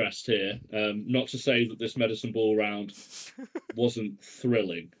interest here. Not to say that this medicine ball round wasn't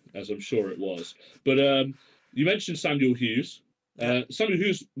thrilling, as I'm sure it was. But you mentioned Samuel Hughes. Yeah. Samuel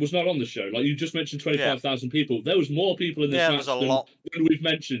Hughes was not on the show. Like you just mentioned, 25,000 people. There was more people in this Yeah, match there's a lot. than we've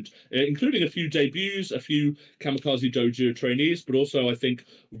mentioned, including a few debuts, a few Kamikaze Dojo trainees, but also I think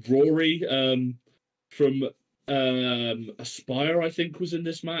Rory from Aspire, I think, was in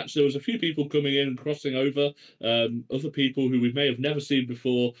this match. There was a few people coming in and crossing over, other people who we may have never seen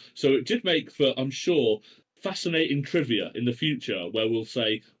before. So it did make for, I'm sure, fascinating trivia in the future where we'll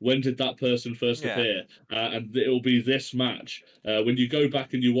say, when did that person first appear? And it'll be this match. When you go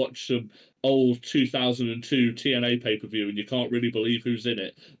back and you watch some old 2002 TNA pay-per-view and you can't really believe who's in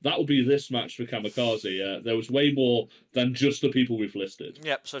it, that will be this match for Kamikaze. There was way more than just the people we've listed.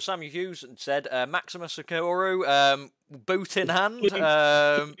 Yep, so Samuel Hughes said Maximus Okoro, boot in hand. In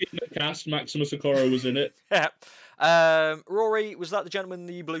the cast, Maximus Okoro was in it. Yeah. Rory, was that the gentleman in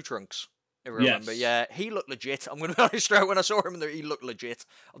the blue trunks? If I remember, yeah, he looked legit. I'm going to be honest, straight when I saw him, he looked legit.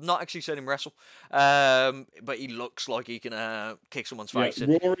 I've not actually seen him wrestle, but he looks like he can kick someone's face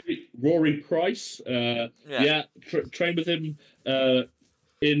in. Rory Price, trained with him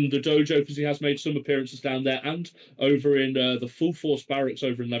in the dojo because he has made some appearances down there and over in the Full Force Barracks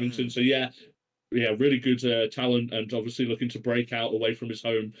over in Leamington. So yeah, really good talent and obviously looking to break out away from his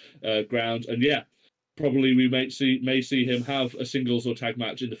home ground. And yeah, probably we may see him have a singles or tag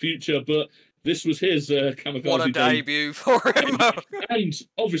match in the future, but this was his Kamikaze. What a debut for him! And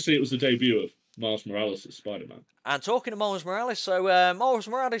obviously it was the debut of Miles Morales as Spider-Man. And talking to Miles Morales, so Miles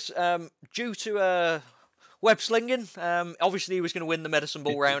Morales, due to web slinging, obviously he was going to win the medicine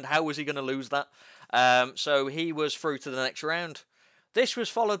ball round. How was he going to lose that? So he was through to the next round. This was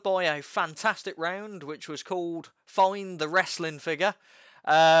followed by a fantastic round, which was called Find the Wrestling Figure.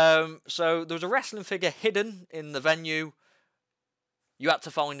 So there was a wrestling figure hidden in the venue. You had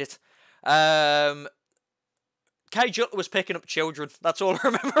to find it. Kay Jutler was picking up children. That's all I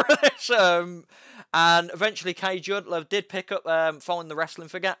remember of this. And eventually Kay Jutler did pick up Find the Wrestling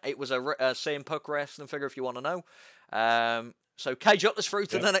Figure. It was a CM Punk wrestling figure, if you want to know. So Kay Jutler's through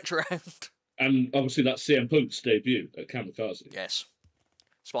to the next round. And obviously that's CM Punk's debut at Kamikaze. Yes.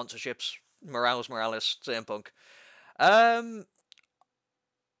 Sponsorships. Morales, CM Punk.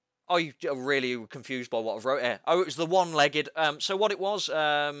 I'm really confused by what I've wrote here. Oh, it was the one-legged. So what it was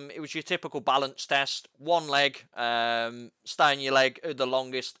your typical balance test. One leg, stay on your leg the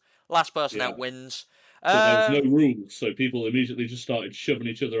longest. Last person out wins. There was no rules, so people immediately just started shoving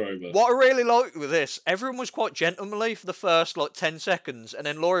each other over. What I really liked with this, everyone was quite gentlemanly for the first 10 seconds, and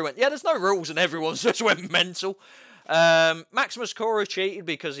then Laurie went, yeah, there's no rules, and everyone just went mental. Maximus Cora cheated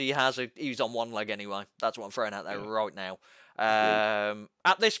because he's on one leg anyway. That's what I'm throwing out there right now.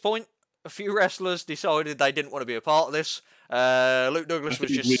 At this point, a few wrestlers decided they didn't want to be a part of this. Luke Douglas was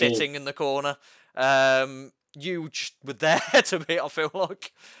just sitting in the corner. You just were there to be, I feel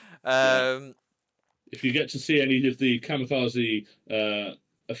like. If you get to see any of the Kamikaze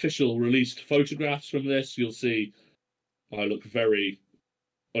official released photographs from this, you'll see I look very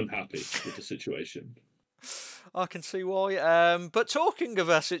unhappy with the situation. I can see why. But talking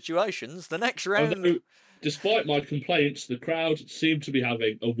of situations, the next round... Despite my complaints, the crowd seemed to be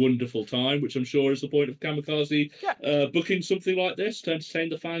having a wonderful time, which I'm sure is the point of Kamikaze booking something like this to entertain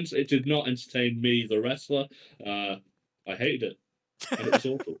the fans. It did not entertain me, the wrestler. I hated it, and it was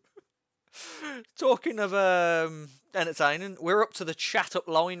awful. Talking of entertaining, we're up to the chat up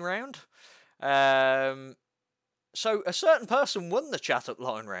line round. So a certain person won the chat up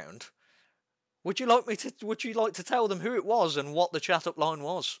line round. Would you like to tell them who it was and what the chat up line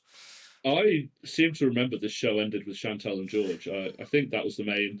was? I seem to remember this show ended with Chantal and George. I think that was the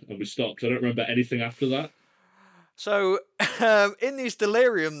main, and we stopped. I don't remember anything after that. So, in his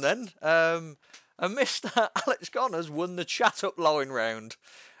delirium then, a Mr. Alex Connors won the chat-up line round.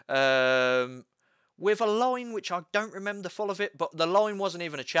 With a line which I don't remember the full of it, but the line wasn't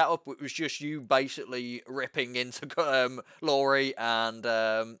even a chat-up. It was just you basically ripping into Laurie and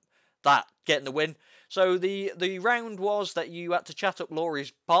that getting the win. So the round was that you had to chat up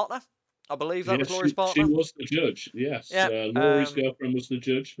Laurie's partner. I believe that was Laurie's partner. She was the judge, yes. Laurie's girlfriend was the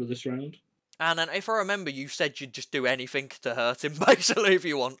judge for this round. And then, if I remember, you said you'd just do anything to hurt him, basically, if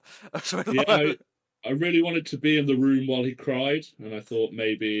you want. I really wanted to be in the room while he cried, and I thought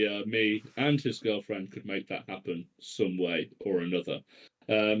maybe me and his girlfriend could make that happen some way or another.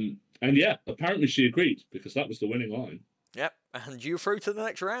 And yeah, apparently she agreed, because that was the winning line. Yep, and you through to the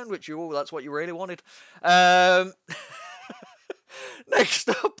next round, that's what you really wanted. Next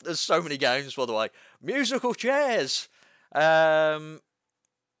up, there's so many games, by the way. Musical chairs.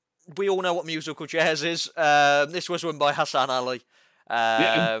 we all know what musical chairs is. This was won by Hassan Ali.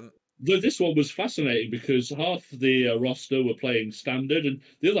 This one was fascinating because half the roster were playing standard and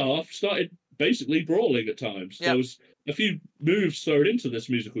the other half started basically brawling at times. Yep. There was a few moves thrown into this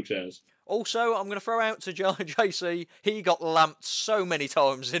musical chairs. Also, I'm going to throw out to JC. He got lamped so many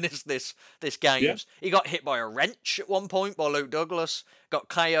times in this games. Yeah. He got hit by a wrench at one point by Luke Douglas. Got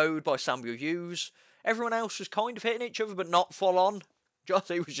KO'd by Samuel Hughes. Everyone else was kind of hitting each other, but not full on.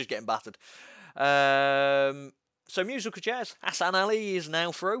 JC was just getting battered. So musical chairs. Hassan Ali is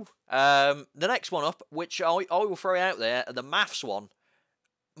now through. The next one up, which I will throw out there, the maths one.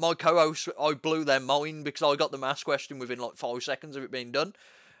 My co-host, I blew their mind because I got the maths question within like 5 seconds of it being done.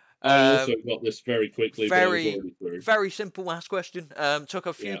 I also got this very quickly. Very simple maths question. Took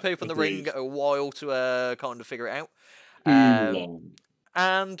a few people in the ring a while to kind of figure it out.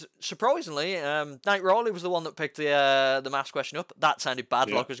 And surprisingly, Nate Riley was the one that picked the maths question up. That sounded bad,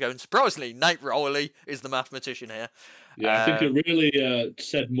 like I was going, surprisingly, Nate Riley is the mathematician here. Yeah, I think it really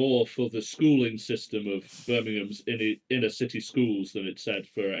said more for the schooling system of Birmingham's inner city schools than it said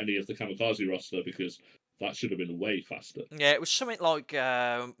for any of the Kamikaze roster, because that should have been way faster. Yeah, it was something like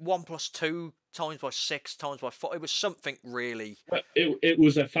 1 + 2 times by 6 times by 4. It was something really... It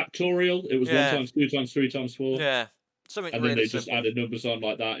was a factorial. It was 1 times 2 times 3 times 4. Yeah. Something and really then they simple. just added numbers on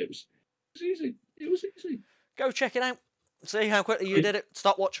like that. It was easy. It was easy. Go check it out. See how quickly you did it.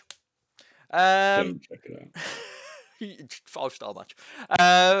 Stopwatch. Go check it out. 5-star match.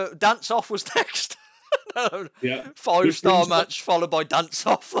 Dance Off was next. No, yeah. 5-star match followed by Dance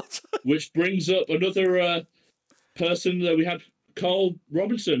Off. Which brings up another person that we had, Carl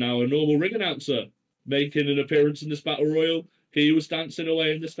Robinson, our normal ring announcer, making an appearance in this battle royal. He was dancing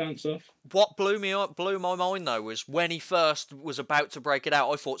away in this dance-off. What blew my mind, though, was when he first was about to break it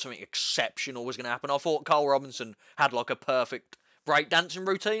out, I thought something exceptional was going to happen. I thought Carl Robinson had, like, a perfect breakdancing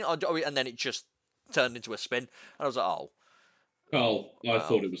routine, and then it just turned into a spin. And I was like, oh. Carl, I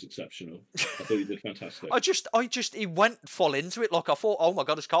thought it was exceptional. I thought he did fantastic. He went full into it. Like, I thought, oh, my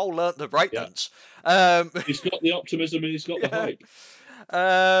God, has Carl learnt the breakdance? Yeah. He's got the optimism and he's got the hype.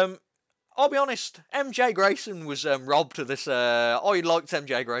 I'll be honest, MJ Grayson was robbed of this. I liked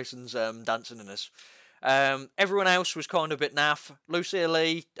MJ Grayson's dancing in this. Everyone else was kind of a bit naff. Lucia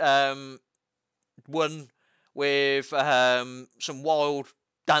Lee won with some wild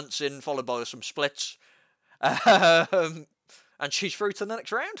dancing followed by some splits. And she's through to the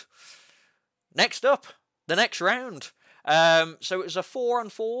next round. Next up, the next round. So it was a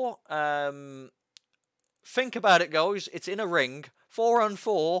 4-on-4. Think about it, guys. It's in a ring.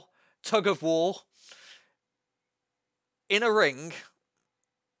 4-on-4. Tug of war in a ring.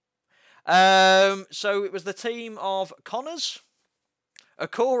 So it was the team of Connors,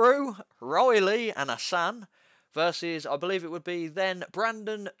 Okoro, Riley, and Hassan versus, I believe it would be then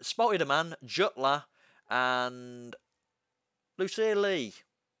Brandon, Spider-Man, Jutla, and Lucia Lee.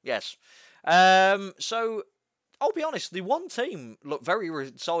 Yes. So I'll be honest, the one team looked very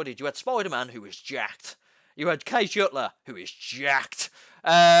decided. You had Spider-Man, who was jacked. You had Cage Jutla, who is jacked.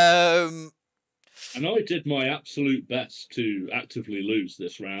 And I did my absolute best to actively lose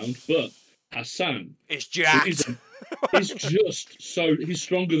this round, but Hassan is jacked. He's just so... He's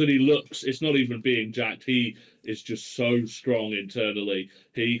stronger than he looks. It's not even being jacked. He is just so strong internally.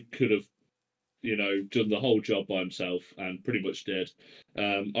 He could have, done the whole job by himself, and pretty much did.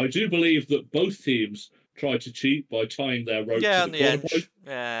 I do believe that both teams tried to cheat by tying their rope to the corner post.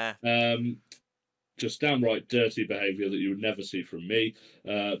 Yeah. Just downright dirty behaviour that you would never see from me.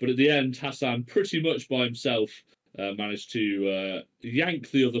 But at the end, Hassan, pretty much by himself, managed to yank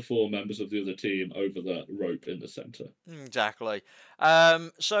the other 4 members of the other team over the rope in the centre. Exactly.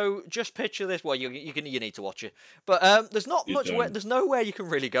 So just picture this. Well, you need to watch it, but there's not much. There's nowhere you can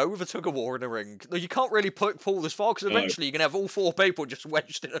really go with a tug of war in a ring. You can't really pull this far because eventually you're gonna have all 4 people just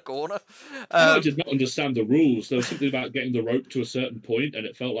wedged in a corner. I did not understand the rules. There was something about getting the rope to a certain point, and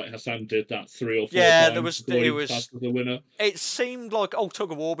it felt like Hassan did that 3 or 4 times. Yeah, it was the winner. It seemed like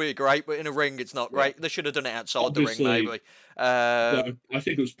tug of war would be great, but in a ring it's not great. They should have done it outside the ring, maybe. I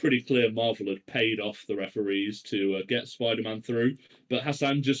think it was pretty clear Marvel had paid off the referees to get Spider-Man through, but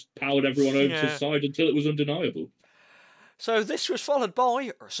Hassan just powered everyone over to his side until it was undeniable. So this was followed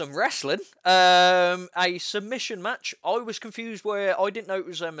by some wrestling, a submission match. I was confused where I didn't know it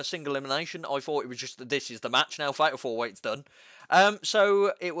was a single elimination. I thought it was just this is the match now, Fatal 4-Way, it's done.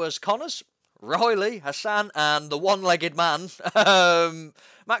 So it was Connors, Riley, Hassan, and the one-legged man,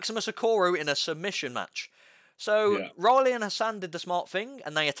 Maximus Okoro, in a submission match. So Riley and Hassan did the smart thing,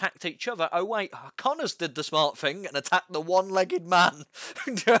 and they attacked each other. Oh wait, Connors did the smart thing and attacked the one-legged man.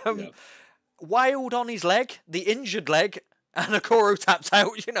 Wailed on his leg, the injured leg, And Okoro tapped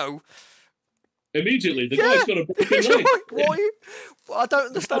out, you know. Immediately, the guy's got a broken leg. Like, why? I don't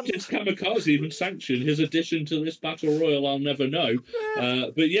understand. How did Kamikaze even sanction his addition to this battle royal? I'll never know.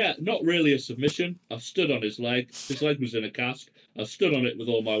 But yeah, not really a submission. I stood on his leg. His leg was in a cast. I stood on it with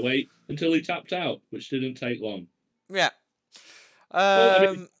all my weight until he tapped out, which didn't take long. Yeah. Well,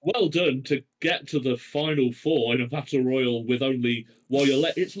 I mean, well done to get to the final four in a battle royal with only while you're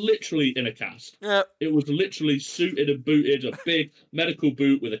it's literally in a cast. Yeah. It was literally suited and booted, a big medical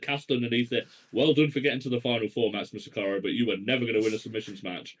boot with a cast underneath it. Well done for getting to the final four, Max Musakaro, but you were never going to win a submissions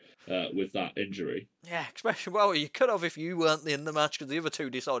match with that injury. Yeah, especially, well, you could have if you weren't in the match, because the other two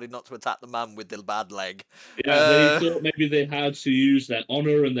decided not to attack the man with the bad leg. Yeah, they thought maybe they had to use their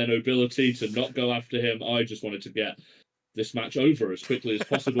honour and their nobility to not go after him. I just wanted to get this match over as quickly as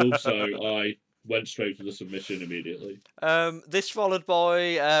possible, so I went straight for the submission immediately. This followed by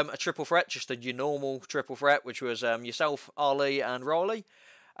a triple threat, just your normal triple threat, which was yourself, Ali, and Riley.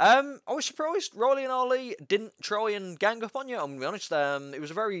 I was surprised Riley and Ali didn't try and gang up on you, I'm going to be honest. It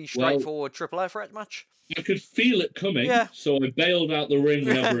was a very straightforward triple A threat match. I could feel it coming, so I bailed out the ring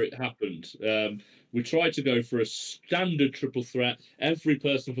whenever it happened. We tried to go for a standard triple threat, every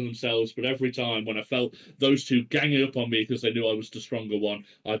person for themselves, but every time when I felt those two ganging up on me because they knew I was the stronger one,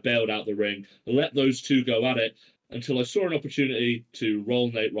 I bailed out the ring, let those two go at it until I saw an opportunity to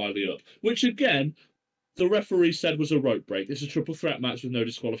roll Nate Riley up, which again, the referee said was a rope break. It's a triple threat match with no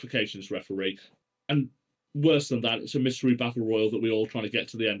disqualifications, referee. And worse than that, it's a mystery battle royal that we're all trying to get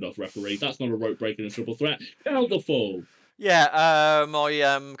to the end of, referee. That's not a rope break in a triple threat. Out the fall. Yeah,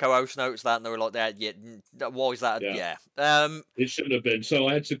 my co-host noticed that, and they were like, why is that? Yeah. It shouldn't have been. So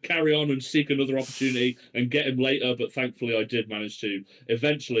I had to carry on and seek another opportunity and get him later, but thankfully I did manage to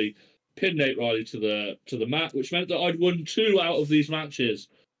eventually pin Nate Riley to the mat, which meant that I'd won 2 out of these matches.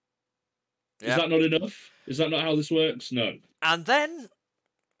 Is that not enough? Is that not how this works? No. And then,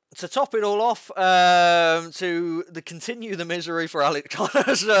 to top it all off, to continue the misery for Alex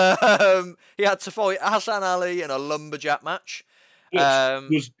Connors, he had to fight Hassan Ali in a lumberjack match. Which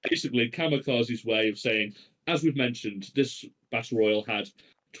was basically Kamikaze's way of saying, as we've mentioned, this Battle Royal had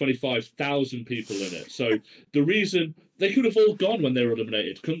 25,000 people in it. So the reason they could have all gone when they were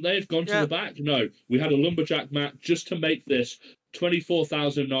eliminated, couldn't they have gone to the back? No, we had a lumberjack match just to make this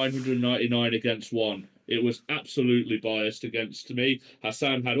 24,999 against 1. It was absolutely biased against me.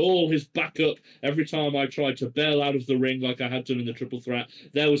 Hassan had all his backup. Every time I tried to bail out of the ring like I had done in the triple threat,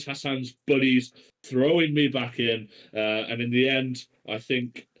 there was Hassan's buddies throwing me back in. And in the end, I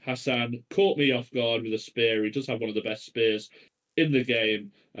think Hassan caught me off guard with a spear. He does have one of the best spears in the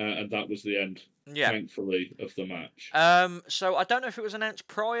game. And that was the end, thankfully, of the match. So I don't know if it was announced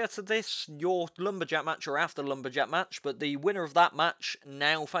prior to this, your lumberjack match, or after the lumberjack match, but the winner of that match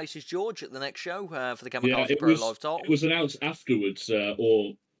now faces George at the next show for the Kamikaze Pro live title. It was announced afterwards,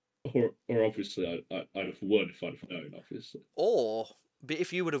 or obviously I'd have won if I'd have known, obviously. But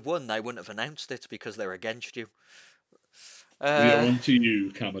if you would have won, they wouldn't have announced it because they're against you. We are on to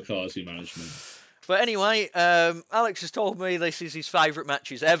you, Kamikaze management. But anyway, Alex has told me this is his favourite match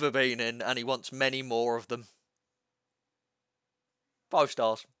he's ever been in, and he wants many more of them. 5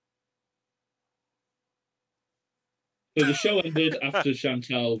 stars. So the show ended after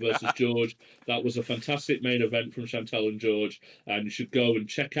Chantal versus George. That was a fantastic main event from Chantal and George, and you should go and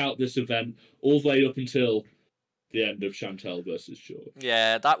check out this event all the way up until the end of Chantal versus George.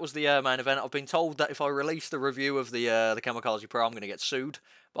 Yeah, that was the main event. I've been told that if I release the review of the Kamikaze Pro, I'm going to get sued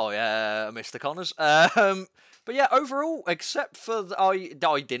by Mr. Connors. But yeah, overall, except for I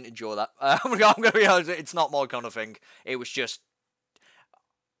didn't enjoy that. I'm going to be honest, it's not my kind of thing. It was just,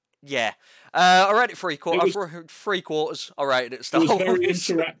 yeah. I rated it 3 quarters. I rated it. It was very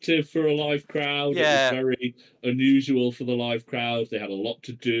interactive for a live crowd. Yeah. It was very unusual for the live crowd. They had a lot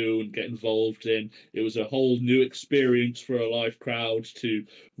to do and get involved in. It was a whole new experience for a live crowd to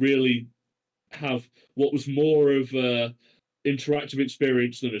really have what was more of a interactive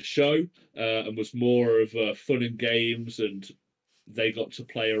experience than a show, and was more of fun and games, and they got to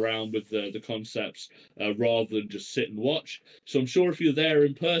play around with the concepts rather than just sit and watch. So I'm sure if you're there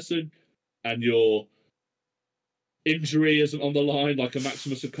in person and your injury isn't on the line, like a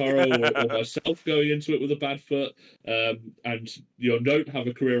Maximus Okoro or myself going into it with a bad foot, and you don't have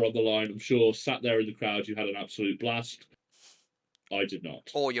a career on the line, I'm sure sat there in the crowd you had an absolute blast. I did not.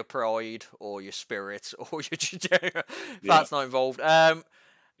 Or your pride, or your spirit, or your... That's not involved.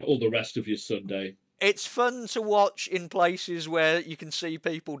 All the rest of your Sunday. It's fun to watch in places where you can see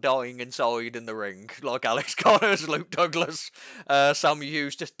people dying inside in the ring, like Alex Connors, Luke Douglas, Sam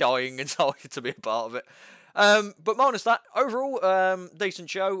Hughes just dying inside to be a part of it. But minus that, overall, decent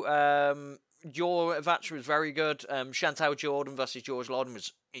show. your match was very good. Chantal Jordan versus George Lydon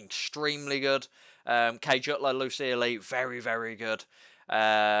was extremely good. Kay Jutler, Lucy Elite, very, very good.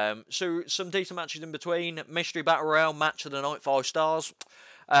 So some decent matches in between. Mystery Battle Royale, match of the night, 5 stars.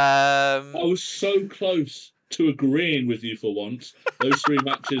 I was so close to agreeing with you for once. Those 3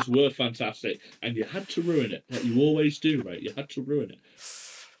 matches were fantastic, and you had to ruin it, like you always do, right? You had to ruin it.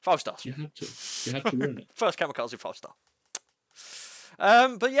 5 stars. You had to ruin it. First Kamikaze 5 star.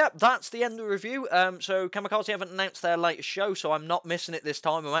 But yeah, that's the end of the review. So Kamikaze haven't announced their latest show, so I'm not missing it this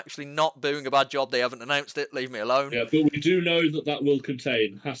time. I'm actually not doing a bad job. They haven't announced it. Leave me alone. Yeah, but we do know that will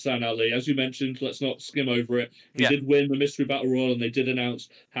contain Hassan Ali. As you mentioned, let's not skim over it. He did win the Mystery Battle Royal, and they did announce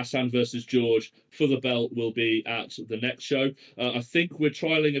Hassan versus George for the belt will be at the next show. I think we're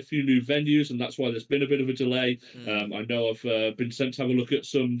trialing a few new venues, and that's why there's been a bit of a delay. I know I've been sent to have a look at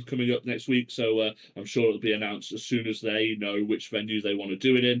some coming up next week, so I'm sure it'll be announced as soon as they know which venue they want to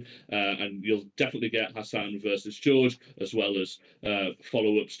do it in, and you'll definitely get Hassan versus George, as well as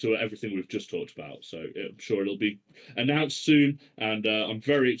follow-ups to everything we've just talked about. So I'm sure it'll be announced soon, and I'm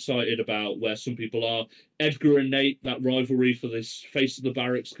very excited about where some people are. Edgar and Nate, that rivalry for this Face of the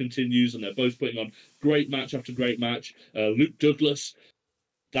Barracks continues, and they're both putting on great match after great match. Luke Douglas,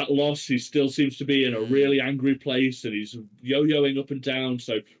 that loss, he still seems to be in a really angry place, and he's yo-yoing up and down,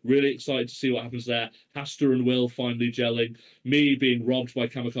 so really excited to see what happens there. Hasta and Will finally gelling. Me being robbed by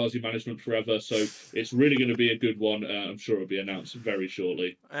Kamikaze management forever, so it's really going to be a good one. I'm sure it'll be announced very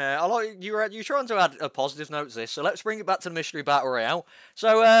shortly. I like you're trying to add a positive note to this, so let's bring it back to the Mystery Battle Royale.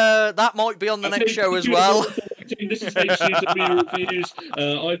 So that might be on the next show as well. This is HCW Reviews.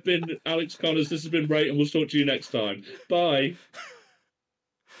 I've been Alex Connors, this has been Rate, and we'll talk to you next time. Bye.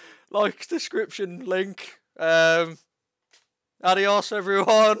 Like, description, link. Adios,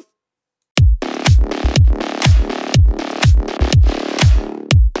 everyone.